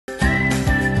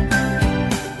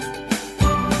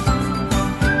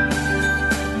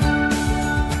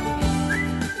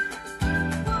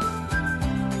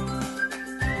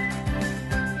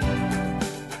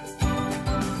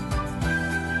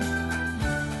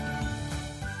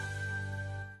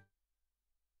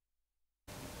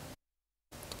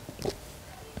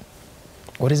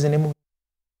What is the name of?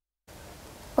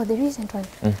 Oh, the recent one.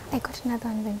 I got another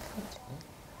one then before that.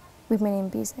 Women in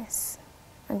Business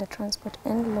under Transport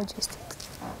and Logistics.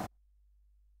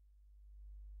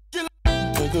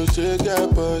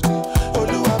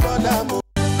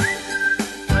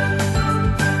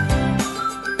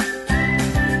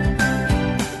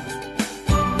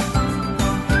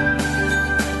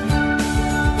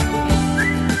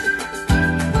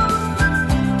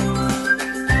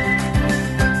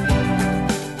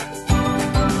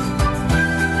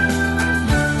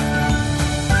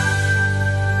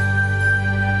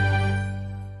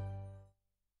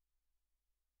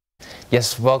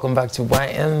 Yes, welcome back to Y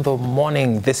in the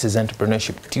Morning. This is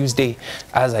Entrepreneurship Tuesday.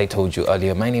 As I told you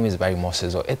earlier, my name is Barry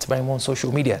Moses, or it's Barry on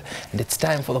social media. And it's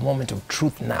time for the moment of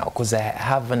truth now, because I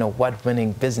have an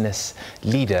award-winning business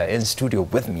leader in studio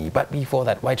with me. But before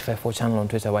that, Y254 channel on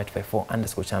Twitter,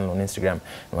 Y254_ channel on Instagram,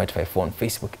 and Y254 on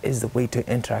Facebook is the way to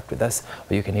interact with us.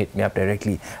 Or you can hit me up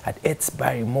directly at It's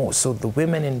Barry Mo. So the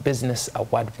Women in Business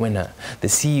Award winner, the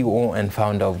CEO and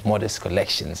founder of Modest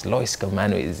Collections, Loise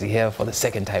Kamanu, is here for the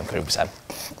second time.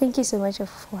 Thank you so much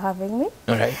for having me.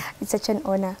 All right. It's such an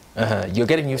honor. You're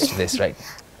getting used to this, right?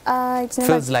 It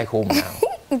feels like home now.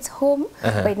 It's home,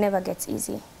 but it never gets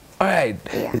easy. All right.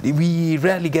 Yeah. We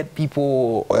rarely get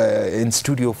people in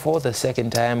studio for the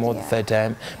second time or the third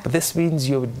time, but this means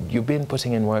you've been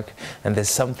putting in work, and there's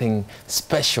something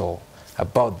special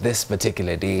about this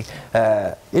particular day.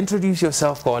 Introduce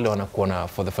yourself, Koala Kona,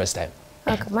 for the first time.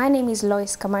 Okay, my name is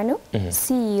Loise Kamanu,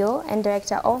 CEO and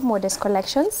Director of Modest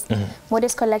Collections.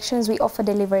 Modest Collections, we offer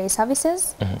delivery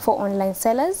services for online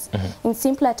sellers. In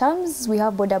simpler terms, we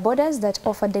have borders that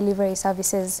offer delivery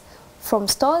services from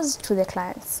stores to the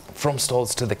clients. From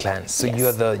stores to the clients. So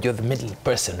yes. you're the middle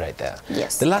person right there.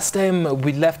 Yes. The last time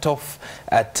we left off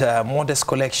at Modest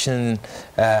Collection,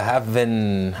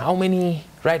 having how many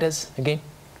riders again?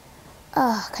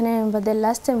 Can I remember? The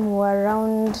last time we were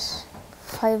around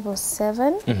 5 or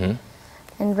 7,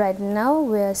 and right now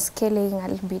we're scaling a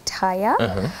little bit higher,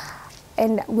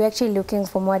 and we're actually looking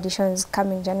for more additions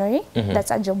coming January. That's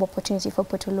a job opportunity for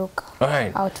people to look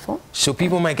out for. So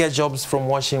people might get jobs from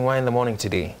watching Y in the Morning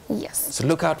today. Yes. So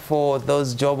look out for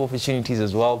those job opportunities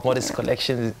as well. Modest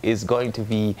Collections is going to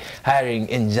be hiring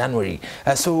in January.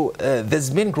 So there's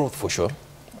been growth for sure.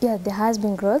 Yeah, there has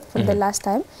been growth from the last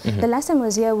time. The last time I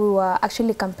was here, we were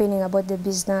actually campaigning about the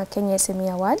Business Kenya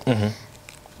SME Award,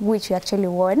 which we actually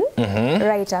won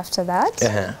right after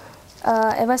that.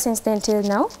 Ever since then till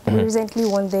now, we recently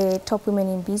won the Top Women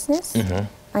in Business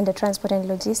under Transport and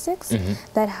Logistics.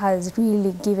 That has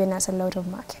really given us a lot of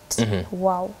market.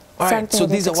 Wow. All right, so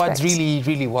these awards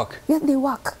really work? Yeah, they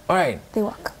work. All right. They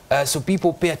work. So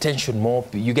people pay attention more,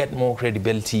 you get more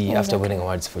credibility after winning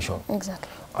awards for sure. Exactly.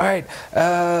 All right.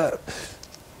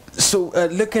 So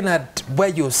looking at where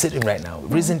you're sitting right now,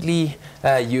 recently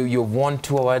you've won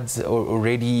 2 awards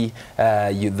already.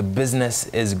 The business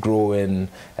is growing.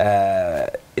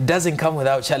 It doesn't come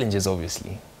without challenges,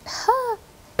 obviously.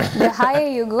 The higher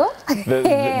you go,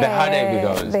 the harder it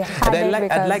becomes.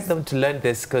 I'd like them to learn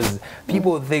this, because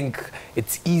people think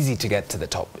it's easy to get to the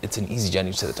top. It's an easy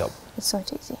journey to the top. It's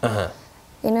not easy.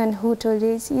 Anyone who told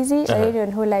you it's easy, or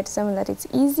anyone who lied to someone that it's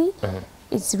easy,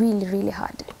 it's really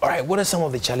hard. All right, what are some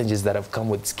of the challenges that have come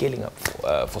with scaling up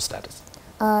for starters?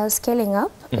 Scaling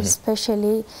up,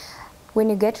 especially when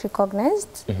you get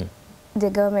recognized, the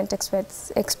government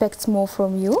expects more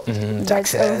from you.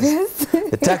 That's obvious.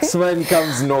 The taxman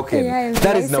comes knocking. Yeah,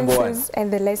 that is number one.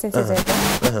 And the licenses are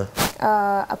there.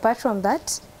 Apart from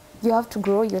that, you have to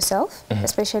grow yourself,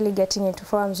 especially getting into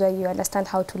forums where you understand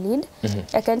how to lead.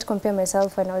 I can't compare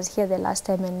myself when I was here the last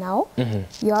time and now.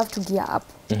 You have to gear up,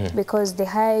 because the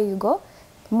higher you go,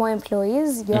 more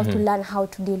employees, you have to learn how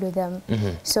to deal with them.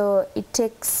 So it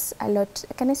takes a lot,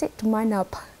 can I say, to man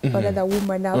up, or rather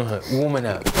woman up. Woman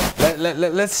up.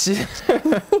 Let's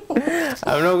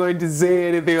I'm not going to say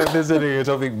anything on this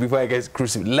topic before I get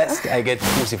crucified. Lest I get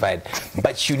crucified.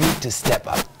 But you need to step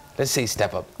up. Let's say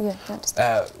step up.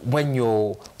 Yeah, when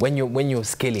you're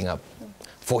scaling up,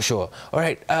 for sure. All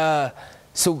right.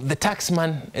 So the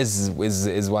taxman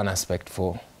is one aspect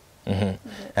for.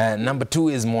 Number 2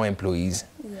 is more employees.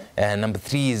 And number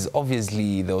 3 is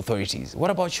obviously the authorities. What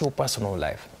about your personal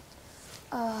life?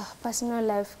 Personal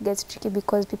life gets tricky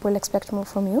because people expect more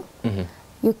from you.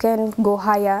 You can go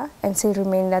higher and still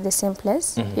remain at the same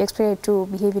place. You expect to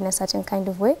behave in a certain kind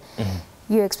of way.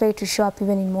 You expect to show up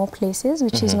even in more places,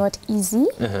 which is not easy.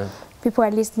 People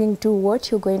are listening to what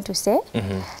you're going to say.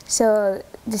 So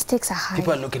the stakes are high.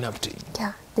 People are looking up to you.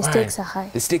 Yeah, the stakes are high.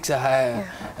 The stakes are high,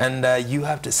 and you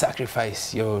have to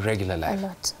sacrifice your regular life.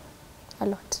 A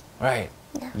lot. Right.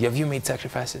 Yeah. Have you made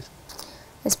sacrifices?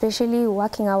 especially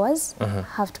working hours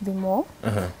have to be more.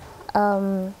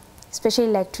 Especially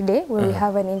like today, when we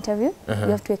have an interview, you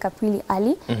have to wake up really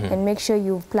early and make sure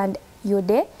you've planned your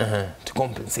day to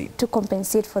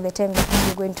compensate for the time that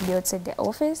you're going to be outside the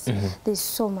office. There's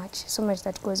so much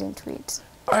that goes into it.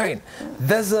 All right,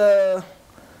 there's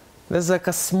like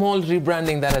a small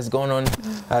rebranding that has gone on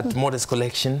at Modest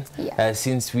Collection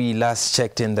since we last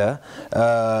checked in there.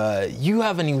 You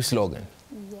have a new slogan.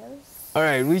 Yes. All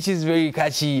right, which is very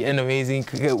catchy and amazing.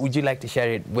 Would you like to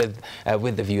share it with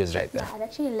the viewers right there? Yeah, I'd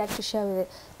actually like to share with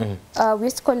it. We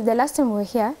used to call it, the last time we were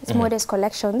here, it's Modest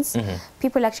Collections.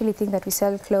 People actually think that we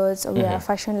sell clothes or we are a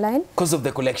fashion line. Because of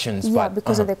the collections? Yeah,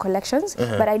 because of the collections.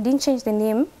 But I didn't change the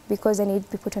name because I need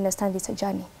people to understand it's a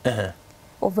journey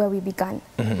of where we began.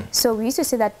 So we used to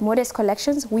say that Modest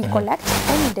Collections, we collect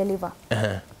and we deliver.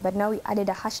 But now we added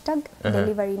a hashtag,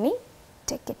 delivery ni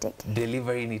take it.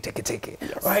 Delivery ni take it.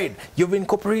 Yes. Right, you've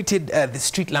incorporated the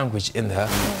street language in there.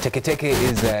 Take it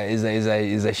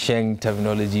is a Sheng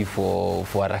terminology for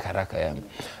haraka.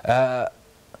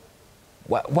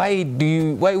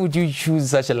 Why would you choose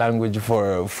such a language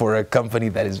for a company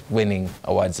that is winning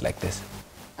awards like this?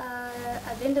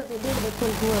 At the end of the day, the people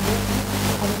who are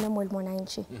there are the normal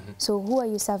mwananchi. So who are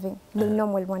you serving? The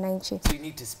normal mwananchi. So you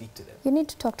need to speak to them. You need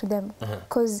to talk to them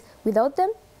because without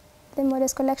them, the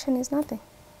Modest Collection is nothing.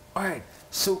 All right.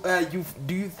 So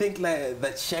do you think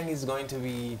that Sheng is going to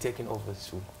be taken over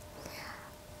soon?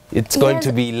 It's going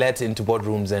to be let into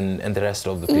boardrooms and the rest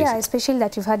of the places? Yeah, especially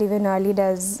that you've had even our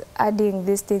leaders adding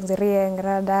these things, Rieng,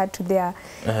 Rada, to their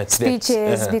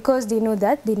speeches because they know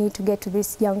that they need to get to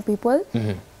these young people.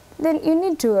 Then you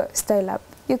need to style up.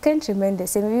 You can't remain the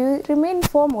same. If you remain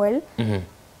formal,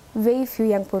 very few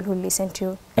young people will listen to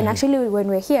you. And actually, when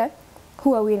we're here,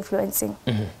 who are we influencing?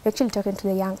 We're actually talking to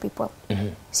the young people.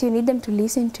 So you need them to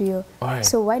listen to you. Right.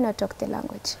 So why not talk the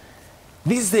language?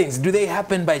 These things, do they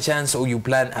happen by chance, or you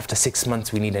plan after 6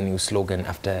 months we need a new slogan,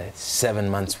 after 7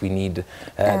 months we need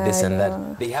this and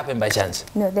that? They happen by chance?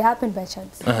 No, they happen by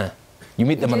chance. You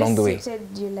meet them along the way?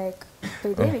 You like,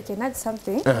 by the way, we can add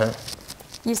something.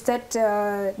 You start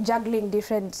juggling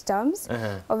different terms.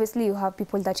 Obviously, you have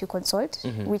people that you consult,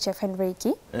 which I find very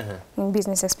key, in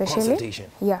business especially. Consultation.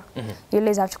 Yeah. You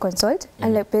always have to consult.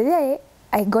 And like, by the way,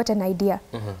 I got an idea.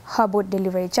 How about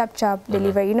delivery? Chap,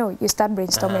 delivery. You know, you start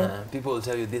brainstorming. People will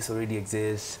tell you this already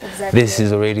exists. Exactly. This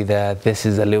is already there. This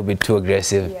is a little bit too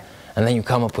aggressive. Yeah. And then you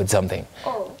come up with something.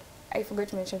 Oh, I forgot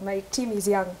to mention, my team is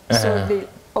young. So they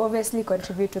obviously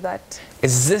contribute to that.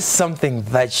 Is this something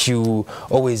that you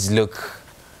always look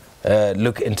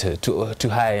into to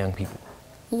hire young people?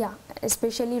 Yeah,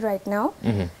 especially right now.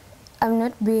 I'm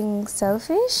not being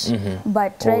selfish,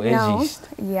 but right now,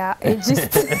 yeah, it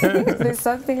just there's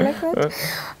something like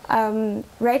that.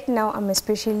 Right now, I'm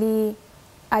especially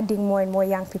adding more and more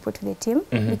young people to the team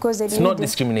because they it's not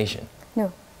discrimination.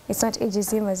 No, it's not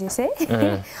ageism, as you say,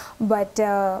 but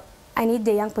I need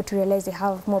the young people to realize they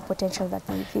have more potential than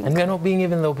we think. And we're not being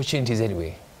given the opportunities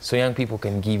anyway, so young people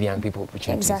can give young people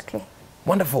opportunities. Exactly.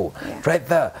 Wonderful. Yeah. Right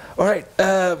there. All right.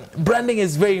 Branding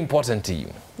is very important to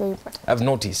you. Very important. I've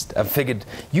noticed. I've figured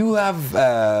you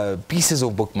have pieces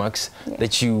of bookmarks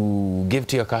that you give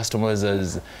to your customers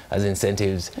as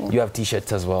incentives. You have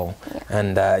T-shirts as well.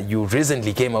 And you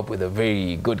recently came up with a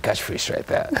very good catchphrase right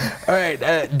there. All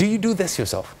right. Do you do this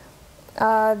yourself?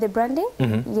 The branding?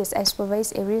 Yes, I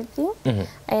supervise everything.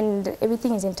 And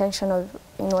everything is intentional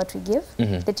in what we give.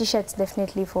 The T-shirts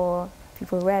definitely for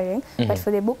people wearing. But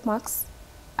for the bookmarks,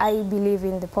 I believe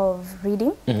in the power of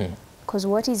reading, because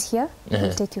what is here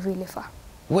will take you really far.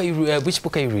 Which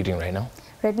book are you reading right now?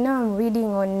 Right now I'm reading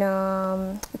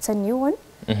on, it's a new one.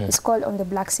 It's called On the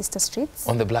Black Sister Streets.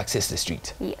 On the Black Sister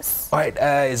Street? Yes. All right,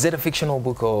 is it a fictional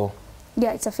book or?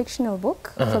 Yeah, it's a fictional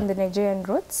book from the Nigerian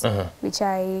roots, which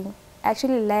I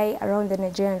actually lie around the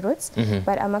Nigerian roots,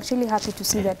 but I'm actually happy to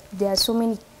see that there are so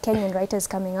many Kenyan writers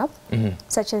coming up,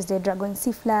 such as the Dragon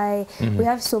Sea Fly. We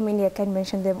have so many, I can't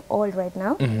mention them all right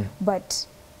now, but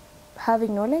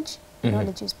having knowledge,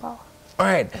 knowledge is power. All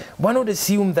right, one would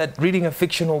assume that reading a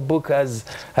fictional book has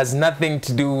nothing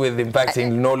to do with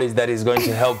impacting knowledge that is going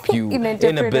to help you in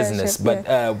a business,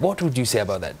 but what would you say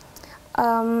about that?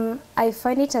 I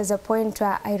find it as a point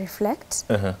where I reflect,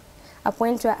 a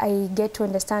point where I get to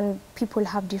understand people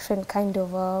have different kind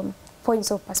of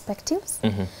points of perspectives.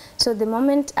 So the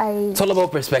moment It's all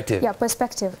about perspective. Yeah,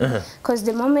 perspective. Because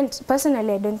the moment,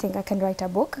 personally, I don't think I can write a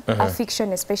book, a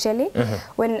fiction especially.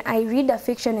 When I read a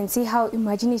fiction and see how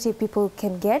imaginative people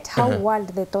can get, how wild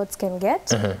the thoughts can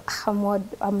get,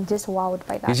 I'm just wowed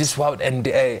by that. You're just wowed, and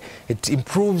it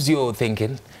improves your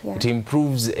thinking. Yeah. It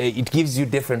improves, it gives you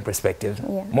different perspectives.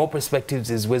 Yeah. More perspectives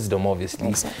is wisdom, obviously.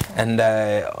 Exactly. And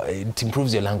it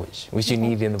improves your language, which you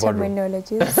need in the boardroom.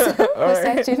 Terminologies,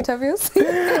 research interviews.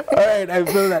 All right, I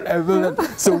feel that. I feel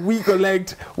that. So we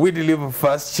collect, we deliver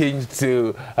first, change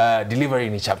to delivery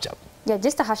in chap chap. Yeah,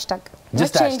 just a hashtag.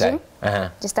 Just Not a changing,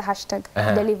 hashtag. just a hashtag.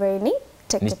 Delivery ni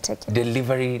take it.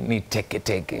 Delivery ni take it.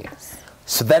 Yes.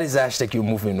 So that is the hashtag you're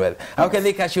moving with. How can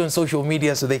they catch you on social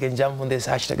media so they can jump on this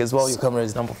hashtag as well? Your camera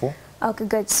is number 4. Okay,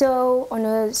 good. So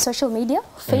on social media,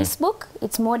 Facebook,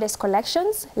 it's Modest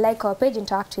Collections. Like our page,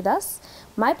 interact with us.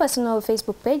 My personal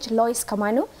Facebook page, Loise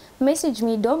Kamanu. Message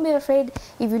me. Don't be afraid.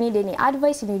 If you need any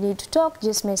advice and you need to talk,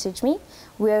 just message me.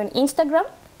 We're on Instagram,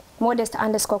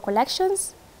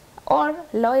 Modest_Collections, or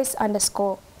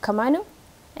Loise_Kamanu,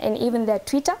 and even their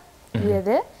Twitter, we're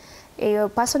there. Your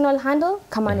personal handle,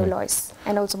 Kamanu Loise,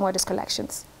 and also Modest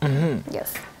Collections.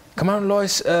 Yes. Kamanu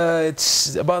Loise,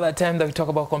 it's about that time that we talk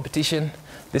about competition.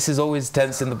 This is always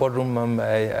tense in the boardroom,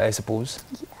 I suppose.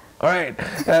 Yeah. All right.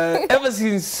 Ever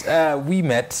since we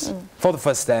met for the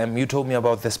first time, you told me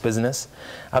about this business.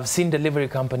 I've seen delivery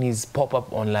companies pop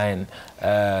up online,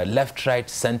 left, right,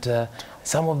 center.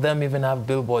 Some of them even have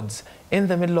billboards in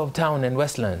the middle of town and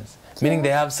Westlands, meaning they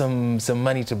have some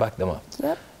money to back them up.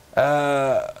 Yep.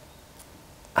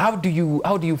 How do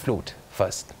you float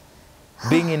first?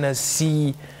 Being in a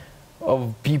sea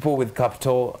of people with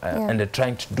capital and they're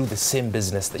trying to do the same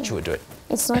business that you were doing.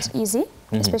 It's not easy,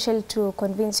 especially to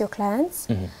convince your clients.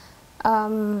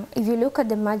 If you look at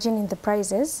the margin in the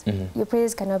prices, your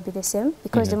prices cannot be the same,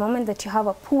 because the moment that you have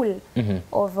a pool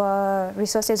of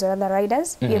resources or other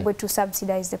riders, you're able to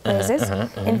subsidize the prices,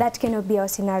 and that cannot be our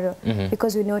scenario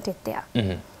because we note it there.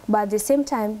 But at the same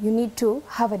time, you need to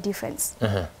have a difference.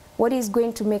 What is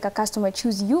going to make a customer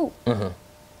choose you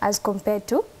as compared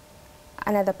to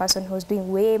another person who's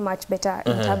doing way much better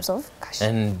in terms of cash.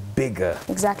 And bigger.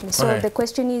 Exactly. So the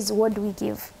question is, what do we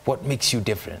give? What makes you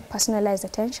different? Personalized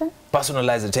attention.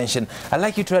 Personalized attention. I'd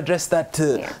like you to address that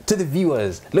to the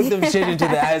viewers. Look them straight into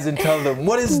the eyes and tell them,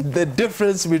 what is the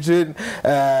difference between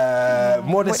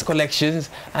Modest Collections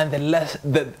and the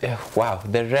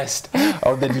rest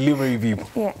of the delivery people?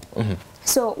 Yeah.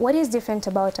 So what is different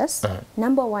about us?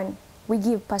 Number one, we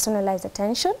give personalized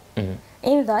attention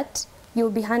in that you'll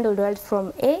be handled right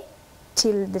from A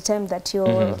till the time that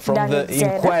you're from done the with Z.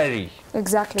 inquiry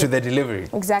exactly to the delivery.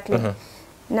 Exactly.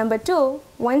 Number two,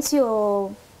 once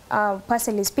your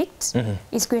parcel is picked,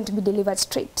 it's going to be delivered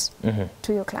straight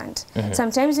to your client.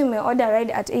 Sometimes you may order a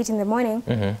ride at 8 in the morning,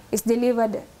 it's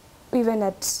delivered even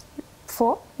at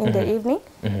 4 in the evening.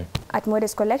 At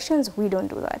Modest Collections, we don't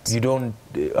do that. You don't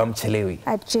chelewi.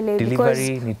 At Chile, because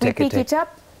we pick it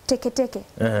up, take it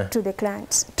to the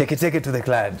client. Take it to the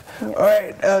client. Yeah. All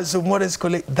right, so Modest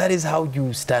Collections, that is how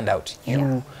you stand out.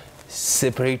 You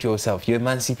separate yourself, you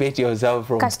emancipate yourself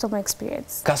from customer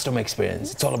experience. Customer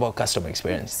experience. It's all about customer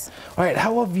experience. All right,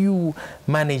 how have you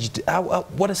managed,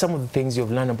 what are some of the things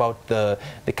you've learned about the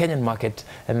Kenyan market,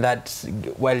 and that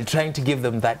while trying to give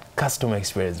them that customer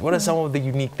experience? What are some of the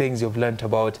unique things you've learned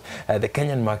about the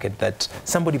Kenyan market that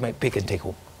somebody might pick and take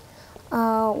home?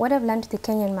 What I've learned the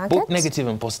Kenyan market? Both negative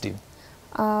and positive.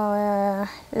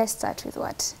 Let's start with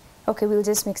what? Okay, we'll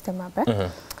just mix them up.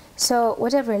 So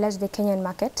what I've realized the Kenyan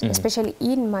market, especially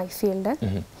in my field,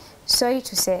 sorry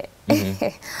to say,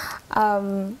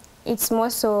 it's more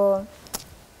so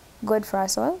good for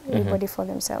us all, everybody for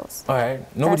themselves. All right.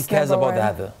 Nobody cares about the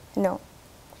other. No.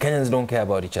 Kenyans don't care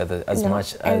about each other as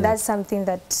much. And that's something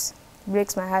that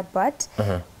breaks my heart, but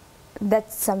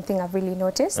that's something I've really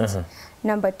noticed.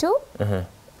 Number two,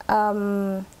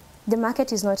 the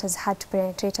market is not as hard to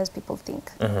penetrate as people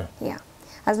think. Yeah.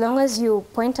 As long as you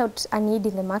point out a need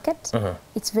in the market,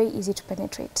 it's very easy to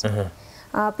penetrate.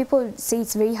 People say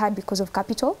it's very hard because of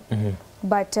capital,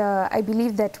 but I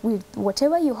believe that with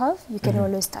whatever you have, you can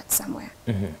always start somewhere.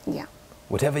 Yeah.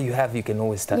 Whatever you have, you can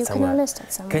always start somewhere. You can always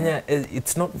start somewhere. Kenya,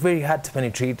 it's not very hard to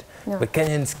penetrate, but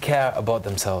Kenyans care about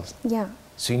themselves. Yeah.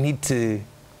 So you need to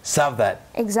serve that.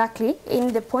 Exactly.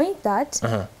 In the point that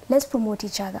let's promote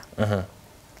each other.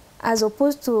 As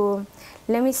opposed to,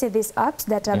 let me say, these apps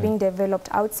that are being developed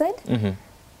outside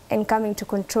and coming to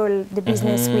control the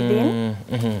business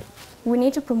within. We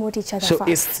need to promote each other first. So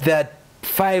if that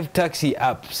 5 taxi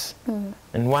apps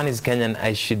and one is Kenyan,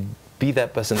 I should be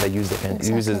that person that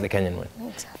uses the Kenyan one.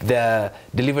 Exactly. The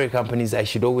delivery companies, I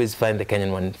should always find the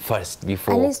Kenyan one first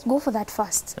before. At least go for that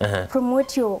first.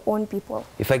 Promote your own people.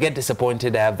 If I get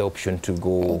disappointed, I have the option to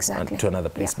go to another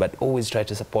place. Yeah. But always try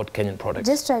to support Kenyan products.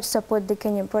 Just try to support the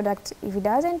Kenyan product. If it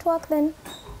doesn't work, then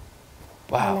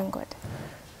wow. well and good.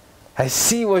 I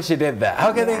see what she did there.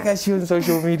 How can they catch you on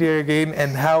social media again,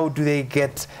 and how do they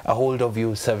get a hold of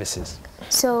your services?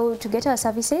 So to get our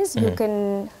services, you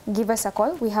can give us a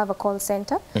call. We have a call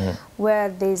center where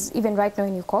there's, even right now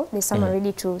when you call, there's someone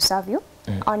ready to serve you.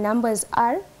 Our numbers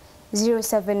are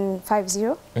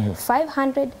 0750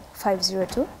 500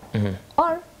 502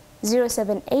 or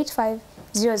 0785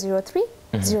 003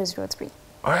 003.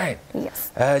 All right. Yes.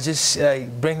 Just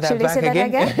bring that Should back I say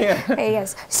again. that again?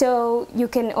 Yes. So you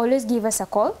can always give us a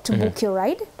call to book your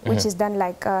ride, which is done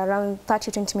like around 30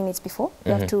 to 20 minutes before.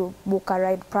 You have to book a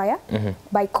ride prior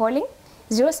by calling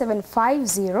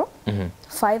 0750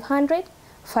 500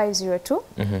 502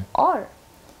 or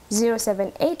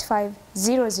 0785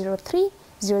 003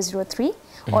 003.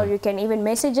 Or you can even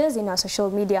message us in our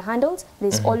social media handles.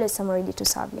 There's always someone ready to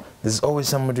serve you. There's always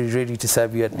somebody ready to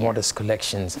serve you at Modest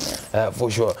Collections,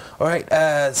 for sure. All right,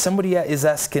 somebody is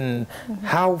asking,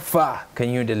 how far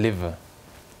can you deliver?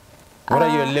 What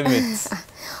are your limits?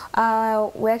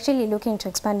 We're actually looking to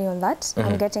expanding on that.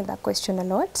 I'm getting that question a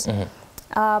lot.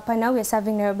 By now we're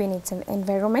serving Nairobi in its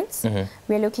environments.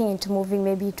 We're looking into moving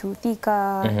maybe to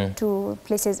Thika, to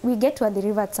places. We get to the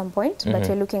river at some point, but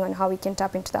we're looking on how we can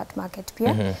tap into that market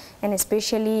here. And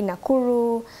especially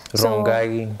Nakuru.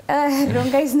 Rongai.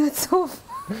 Rongai is not so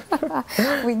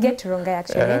we get to Rongai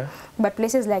actually. But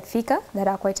places like Thika that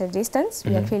are quite a distance,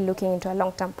 we're actually looking into a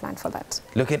long-term plan for that.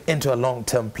 Looking into a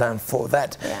long-term plan for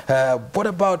that. Yeah. What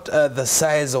about the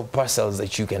size of parcels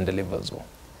that you can deliver as well?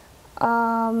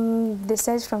 The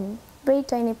size from very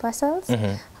tiny parcels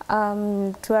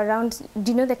to around,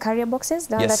 do you know the carrier boxes?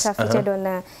 The ones that are fitted on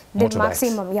the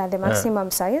maximum, the maximum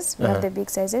size. We have the big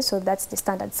sizes, so that's the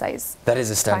standard size. That is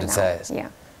the standard size? Yeah.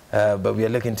 But we are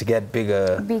looking to get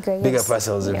bigger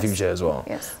parcels in future as well.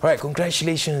 Yes. All right,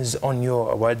 congratulations on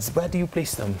your awards. Where do you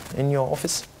place them? In your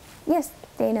office? Yes.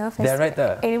 In our office. They're right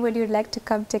there. Anybody would like to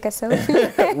come take a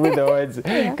selfie with the words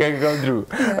can come through.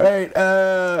 All right.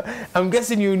 I'm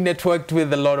guessing you networked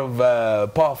with a lot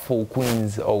of powerful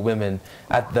queens or women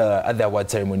at the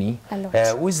award ceremony. A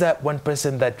lot. Who is that one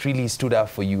person that really stood out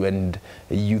for you, and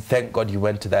you thank God you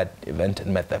went to that event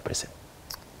and met that person?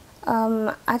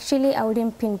 Actually, I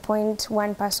wouldn't pinpoint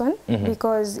one person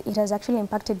because it has actually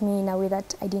impacted me in a way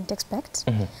that I didn't expect.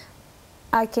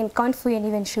 I can count for you and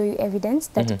even show you evidence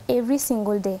that every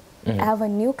single day I have a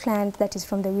new client that is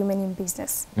from the Women in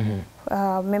Business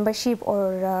membership,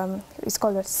 or it's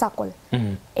called a circle.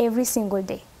 Every single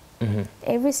day.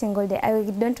 Every single day. I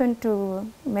don't want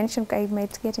to mention, I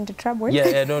might get into trouble.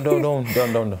 Yeah,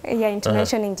 don't. Yeah, into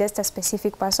mentioning just a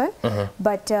specific person.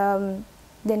 But the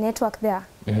network there.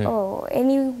 Oh,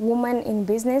 any woman in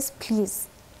business, please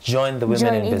join the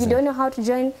Women in Business. If you don't know how to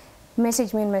join,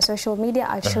 message me in my social media.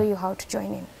 I'll show you how to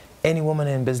join in. Any woman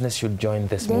in business should join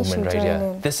this movement right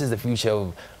here. This is the future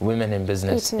of women in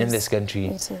business in this country.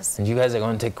 It is. And you guys are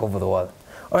going to take over the world.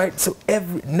 All right, so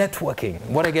networking.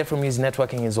 What I get from you is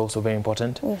networking is also very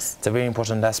important. Yes. It's a very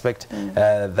important aspect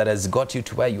that has got you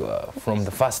to where you are from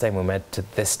the first time we met to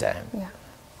this time. Yeah.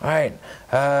 All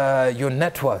right, your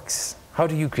networks, how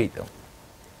do you create them?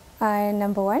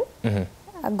 Number one,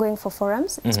 going for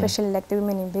forums, especially like the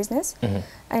Women in Business.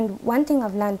 And one thing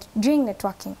I've learned during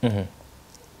networking,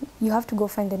 you have to go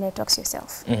find the networks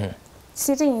yourself.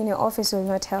 Sitting in your office will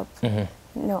not help.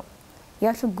 No, you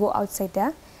have to go outside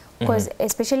there. Because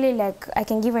especially like, I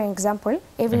can give an example.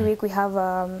 Every week we have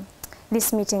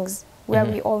these meetings where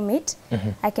we all meet.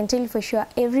 I can tell you for sure,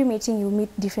 every meeting you meet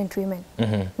different women.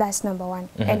 That's number one.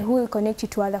 And who will connect you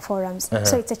to other forums.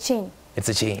 So it's a chain. It's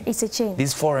a chain. It's a chain.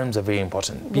 These forums are very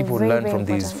important. People learn from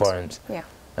these forums.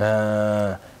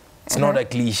 Yeah. It's not a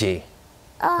cliche.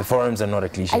 The forums are not a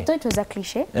cliche. I thought it was a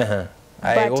cliche.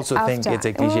 I also think it's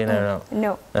a cliche now.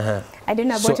 No. I don't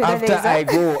know about so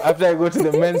after I go to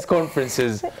the men's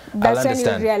conferences, I'll understand. That's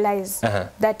when you realize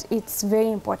that it's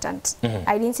very important.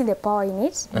 I didn't see the power in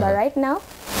it, but right now,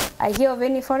 I hear of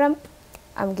any forum,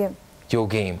 I'm game. Your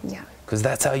game. Yeah. Because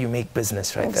that's how you make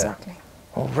business right there. Exactly.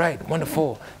 All right,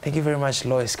 wonderful. Thank you very much,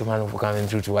 Loise Kamanu, for coming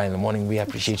through to Y in the Morning. We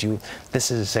appreciate you. This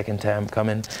is the second time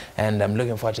coming, and I'm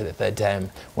looking forward to the third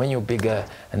time when you're bigger,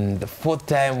 and the fourth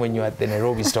time when you're at the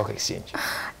Nairobi Stock Exchange.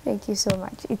 Thank you so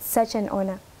much. It's such an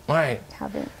honor. All right.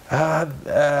 Having.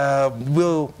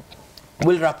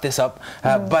 We'll wrap this up,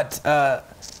 but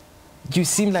you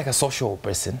seem like a social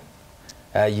person.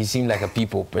 You seem like a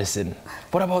people person.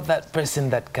 What about that person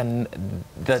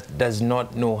that does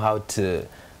not know how to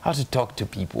talk to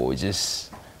people, or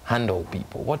just handle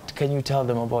people? What can you tell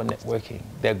them about networking?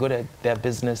 They're good at their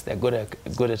business, they're good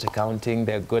at accounting,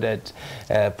 they're good at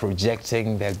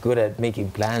projecting, they're good at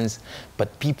making plans,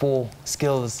 but people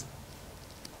skills.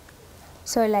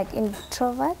 So like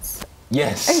introverts?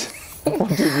 Yes. What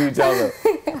did you tell them?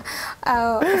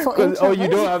 For you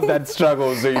don't have that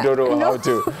struggle, so you don't know how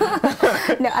to.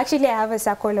 No, actually I have a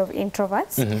circle of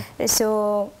introverts.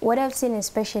 So what I've seen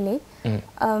especially,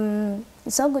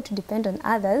 it's not good to depend on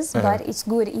others, but it's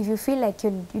good if you feel like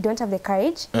you don't have the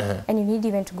courage and you need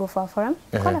even to go for a forum,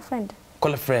 call a friend.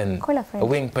 Call a friend. Call a friend. A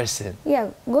wing person. Yeah,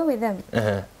 go with them.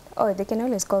 Oh, they can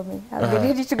always call me. I'll be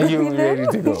ready to go with them. You're ready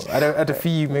to go. At a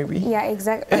fee, maybe? Yeah,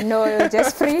 exactly. No,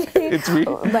 just free. It's free?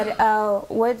 But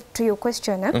what to your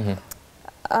question,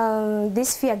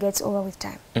 this fear gets over with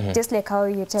time. Just like how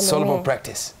you're telling me. It's all about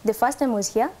practice. The first time I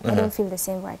was here, I don't feel the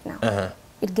same right now.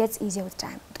 It gets easier with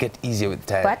time. Get easier with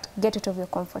time. But get out of your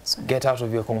comfort zone. Get out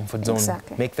of your comfort zone.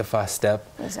 Exactly. Make the first step.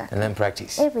 Exactly. And then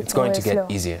practice. Everything it's going to get flow.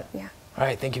 easier. Yeah. All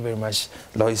right, thank you very much,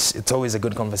 Loise. It's always a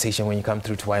good conversation when you come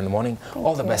through to Y in the Morning.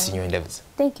 All the best in your endeavors.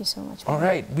 Thank you so much. All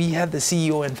right, we have the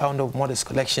CEO and founder of Modest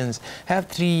Collections. I have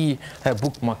 3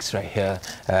 bookmarks right here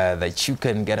that you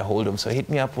can get a hold of. So hit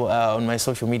me up on my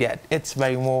social media. It's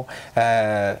very more.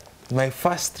 My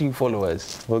first 3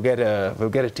 followers will get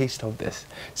a taste of this.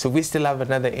 So we still have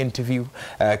another interview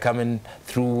coming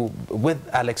through with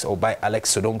Alex or by Alex.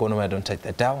 So don't go nowhere. Don't take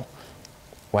that down.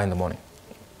 Y in the Morning.